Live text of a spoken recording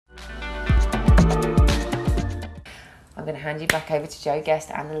I'm going to hand you back over to Joe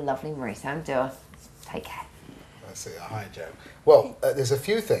Guest and the lovely Maurice Amdur. Take care. Let's see. Hi, Joe. Well, there's a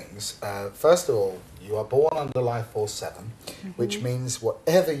few things. First of all, you are born under Life Force 7, which means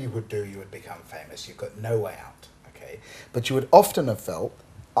whatever you would do, you would become famous. You've got no way out, okay? But you would often have felt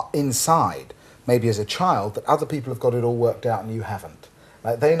inside, maybe as a child, that other people have got it all worked out and you haven't.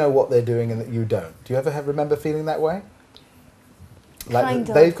 Like they know what they're doing and that you don't. Do you ever remember feeling that way? Like Kind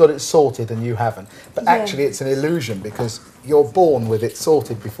of. they've got it sorted and you haven't. But actually it's an illusion because you're born with it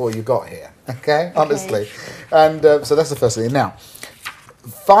sorted before you got here. Okay? Honestly. And so that's the first thing. Now,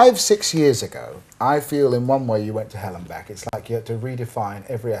 5-6 years ago, I feel in one way you went to hell and back. It's like you had to redefine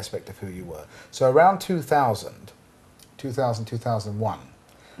every aspect of who you were. So around 2001,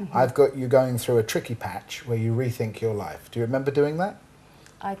 I've got you going through a tricky patch where you rethink your life. Do you remember doing that?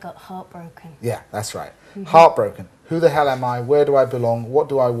 I got heartbroken. Yeah, that's right. Heartbroken. Who the hell am I? Where do I belong? What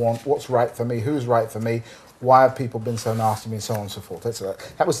do I want? What's right for me? Who's right for me? Why have people been so nasty to me and so on and so forth?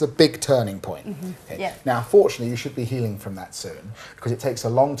 That was the big turning point. Okay. Yeah. Now, fortunately, you should be healing from that soon because it takes a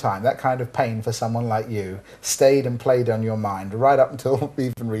long time. That kind of pain for someone like you stayed and played on your mind right up until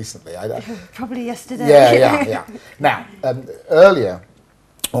even recently. Probably yesterday. Yeah. Now, earlier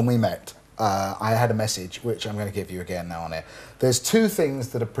when we met, I had a message, which I'm going to give you again now on air. There's two things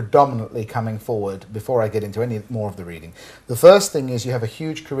that are predominantly coming forward before I get into any more of the reading. The first thing is you have a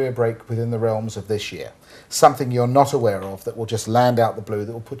huge career break within the realms of this year. Something you're not aware of that will just land out the blue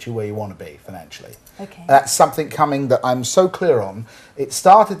that will put you where you want to be financially. Okay. That's something coming that I'm so clear on.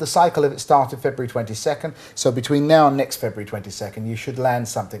 The cycle of it started February 22nd. So between now and next February 22nd, you should land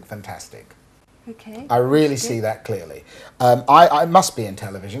something fantastic. Okay. I really see that clearly. I must be in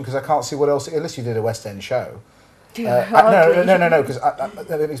television because I can't see what else, unless you did a West End show. No, because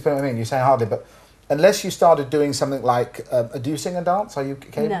let me explain what I mean. You say hardly, but unless you started doing something like, do you sing and dance? Are you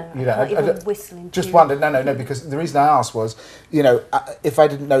capable? No, You don't. I can't even whistle. Just wondered, no, because the reason I asked was, if I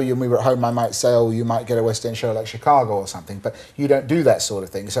didn't know you and we were at home, I might say, oh, you might get a West End show like Chicago or something, but you don't do that sort of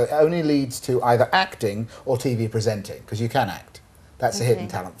thing. So it only leads to either acting or TV presenting, because you can act. That's a hidden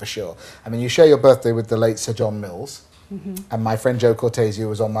talent for sure. I mean, you share your birthday with the late Sir John Mills, and my friend Joe Cortese, who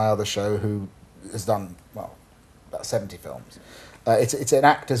was on my other show, who has done, well, about 70 films. It's an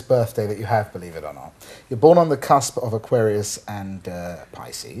actor's birthday that you have, believe it or not. You're born on the cusp of Aquarius and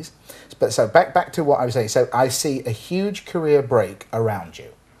Pisces. But so back to what I was saying. So I see a huge career break around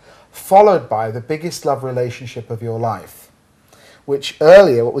you, followed by the biggest love relationship of your life, which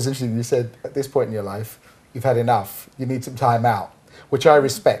earlier, what was interesting, you said at this point in your life, you've had enough, you need some time out, which I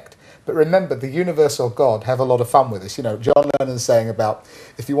respect. But remember, the universe or God have a lot of fun with this. John Lennon's saying about,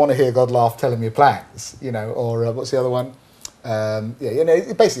 if you want to hear God laugh, tell him your plans, or what's the other one?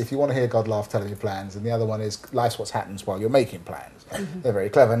 Basically, if you want to hear God laugh, tell him your plans. And the other one is, life's what happens while you're making plans. They're very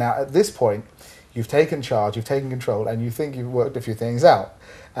clever. Now, at this point, you've taken charge, you've taken control, and you think you've worked a few things out.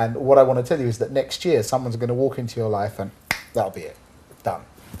 And what I want to tell you is that next year, someone's going to walk into your life and that'll be it. Done.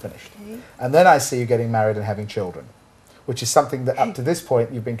 Finished. Okay. And then I see you getting married and having children, which is something that up to this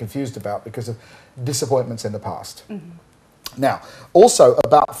point you've been confused about because of disappointments in the past. Now, also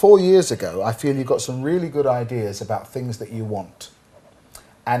about 4 years ago, I feel you've got some really good ideas about things that you want.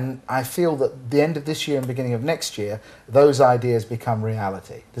 And I feel that the end of this year and beginning of next year, those ideas become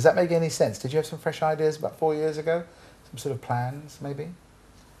reality. Does that make any sense? Did you have some fresh ideas about 4 years ago? Some sort of plans, maybe?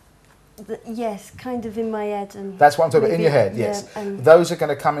 Yes, kind of in my head. And that's what I'm talking about, in your head, yes. Yeah, those are going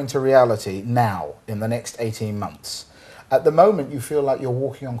to come into reality now, in the next 18 months. At the moment, you feel like you're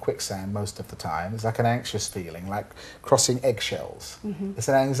walking on quicksand most of the time. It's like an anxious feeling, like crossing eggshells. It's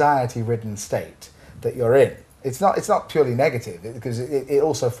an anxiety-ridden state that you're in. It's not purely negative, because it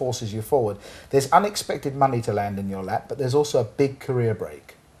also forces you forward. There's unexpected money to land in your lap, but there's also a big career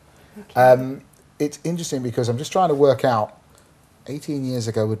break. Okay. It's interesting because I'm just trying to work out, 18 years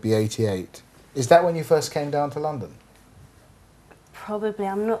ago would be 88. Is that when you first came down to London? Probably.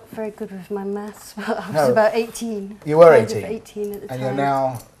 I'm not very good with my maths, but I was about 18. You were 18? 18 at the time. And you're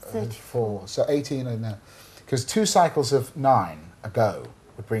now 34. So 18 and now. Because 2 cycles of 9 ago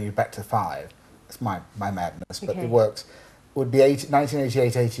would bring you back to 5. It's my madness, but it works. Would be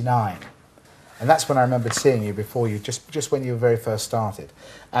 1988, 89. And that's when I remembered seeing you before you, just when you very first started.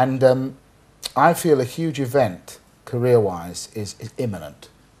 And I feel a huge event, career-wise, is imminent.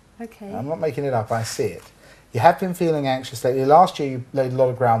 Okay. I'm not making it up, I see it. You have been feeling anxious lately. Last year you laid a lot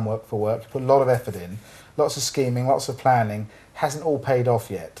of groundwork for work, you put a lot of effort in, lots of scheming, lots of planning. Hasn't all paid off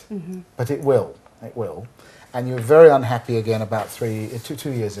yet, but it will. And you were very unhappy again about 2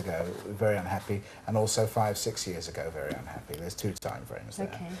 years ago, very unhappy, and also 5-6 years ago, very unhappy. There's 2 time frames there.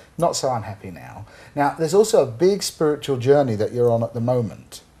 Okay. Not so unhappy now. Now, there's also a big spiritual journey that you're on at the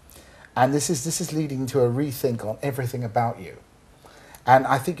moment. And this is leading to a rethink on everything about you. And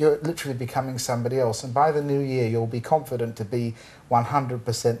I think you're literally becoming somebody else. And by the new year, you'll be confident to be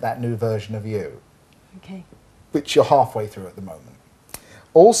 100% that new version of you. Okay. Which you're halfway through at the moment.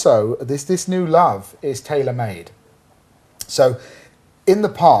 Also, this new love is tailor-made. So, in the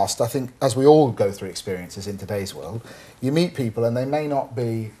past, I think, as we all go through experiences in today's world, you meet people and they may not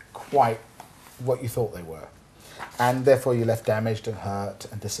be quite what you thought they were. And therefore you're left damaged and hurt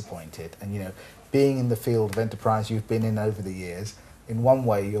and disappointed. And, you know, being in the field of enterprise you've been in over the years, in one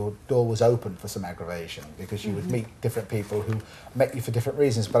way your door was open for some aggravation because you would meet different people who met you for different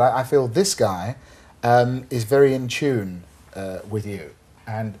reasons. But I feel this guy is very in tune with you.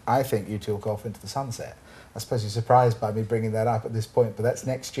 And I think you two will go off into the sunset. I suppose you're surprised by me bringing that up at this point, but that's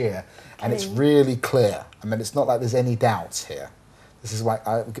next year. And it's really clear. I mean, it's not like there's any doubts here. This is why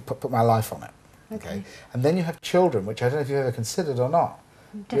I put my life on it. Okay. And then you have children, which I don't know if you've ever considered or not.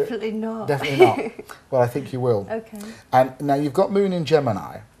 Definitely not. Definitely not. Well, I think you will. Okay. And now you've got Moon in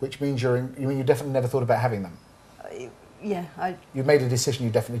Gemini, which means you definitely never thought about having them. Yeah, You made a decision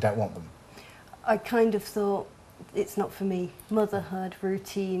you definitely don't want them. I kind of thought it's not for me. Motherhood,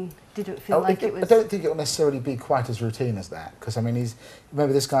 routine, didn't feel like it was... I don't think it will necessarily be quite as routine as that, because I mean,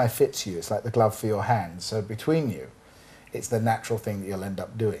 remember this guy fits you, it's like the glove for your hand, so between you, it's the natural thing that you'll end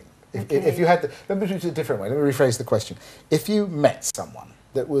up doing. If you had, let me do it a different way, let me rephrase the question. If you met someone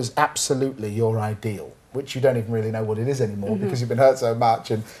that was absolutely your ideal, which you don't even really know what it is anymore because you've been hurt so much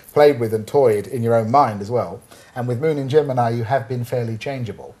and played with and toyed in your own mind as well, and with Moon in Gemini you have been fairly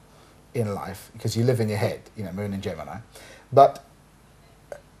changeable in life because you live in your head, you know, Moon in Gemini, but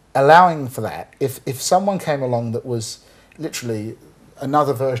allowing for that, if someone came along that was literally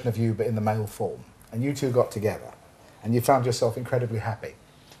another version of you but in the male form, and you two got together and you found yourself incredibly happy,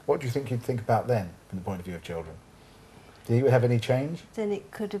 what do you think you'd think about then from the point of view of children? Do you have any change? Then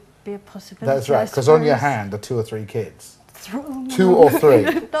it could be a possibility. That's right, because on your hand are 2 or 3 kids. 2 No. or 3.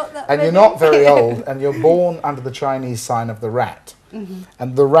 Not that And many. you're not very old, and you're born under the Chinese sign of the rat.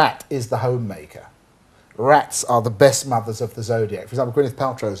 And the rat is the homemaker. Rats are the best mothers of the zodiac. For example, Gwyneth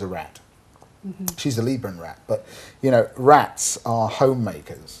Paltrow's a rat. She's a Libran rat. But, you know, rats are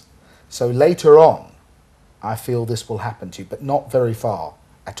homemakers. So later on, I feel this will happen to you, but not very far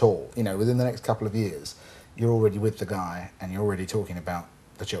at all. You know, within the next couple of years, you're already with the guy and you're already talking about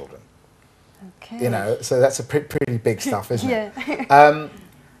the children. Okay. You know, so that's a pretty big stuff, isn't it? Yeah.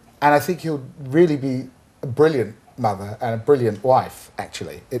 And I think you'll really be a brilliant mother and a brilliant wife,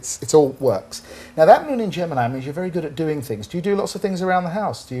 actually. It's all works. Now, that Moon in Gemini means you're very good at doing things. Do you do lots of things around the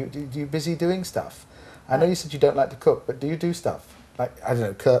house? Do you busy doing stuff? I know you said you don't like to cook, but do you do stuff? Like, I don't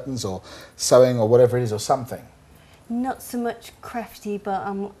know, curtains or sewing or whatever it is, or something? Not so much crafty, but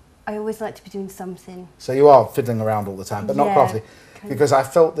I always like to be doing something. So you are fiddling around all the time, but not Yeah, crafty. kind Because I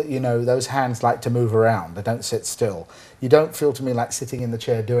felt that, you know, those hands like to move around. They don't sit still. You don't feel to me like sitting in the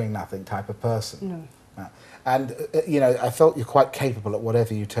chair doing nothing type of person. No. And, you know, I felt you're quite capable at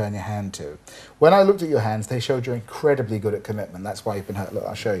whatever you turn your hand to. When I looked at your hands, they showed you're incredibly good at commitment. That's why you've been hurt. Look,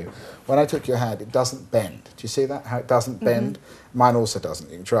 I'll show you. When I took your hand, it doesn't bend. Do you see that? How it doesn't bend? Mine also doesn't.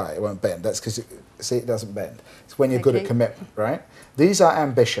 You can try it. It won't bend. That's because, see, it doesn't bend. It's when you're good at commitment, right? These are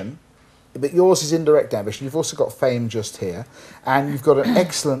ambition. But yours is indirect ambition. You've also got fame just here. And you've got an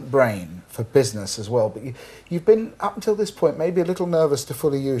excellent brain for business as well. But you've been, up until this point, maybe a little nervous to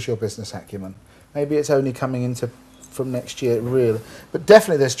fully use your business acumen. Maybe it's only coming into from next year, really. But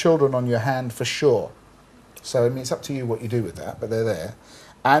definitely there's children on your hand for sure. So, I mean, it's up to you what you do with that, but they're there.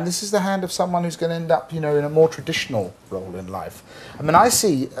 And this is the hand of someone who's going to end up, you know, in a more traditional role in life. I mean, I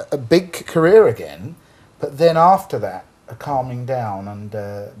see a big career again, but then after that, a calming down and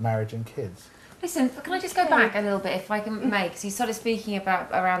marriage and kids. Listen, can I just go back a little bit, if I can make, because you started speaking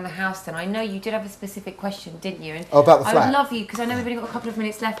about around the house then. I know you did have a specific question, didn't you? And about the flat? I would love you, because I know we've only got a couple of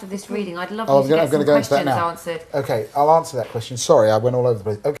minutes left of this reading, I'd love you to get some go into that questions now. answered. Okay, I'll answer that question. Sorry, I went all over the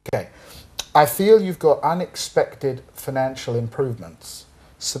place. Okay, I feel you've got unexpected financial improvements.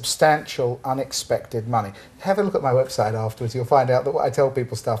 Substantial, unexpected money. Have a look at my website afterwards. You'll find out that what I tell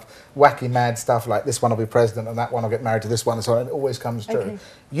people stuff, wacky, mad stuff like this one will be president and that one will get married to this one and so on. It always comes true. Okay.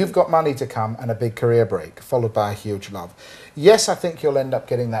 You've got money to come and a big career break, followed by a huge love. Yes, I think you'll end up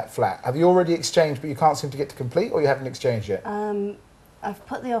getting that flat. Have you already exchanged, but you can't seem to get to complete, or you haven't exchanged yet? I've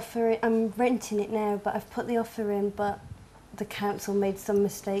put the offer in. I'm renting it now, but I've put the offer in, but the council made some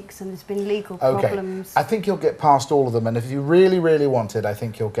mistakes and there's been legal problems. I think you'll get past all of them, and if you really, really want it, I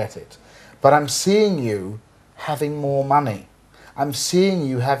think you'll get it. But I'm seeing you having more money. I'm seeing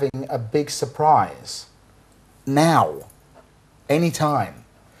you having a big surprise. Now. Any time.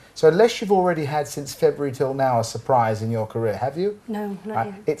 So unless you've already had since February till now a surprise in your career, have you? No, not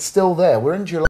yet. It's still there. We're in July.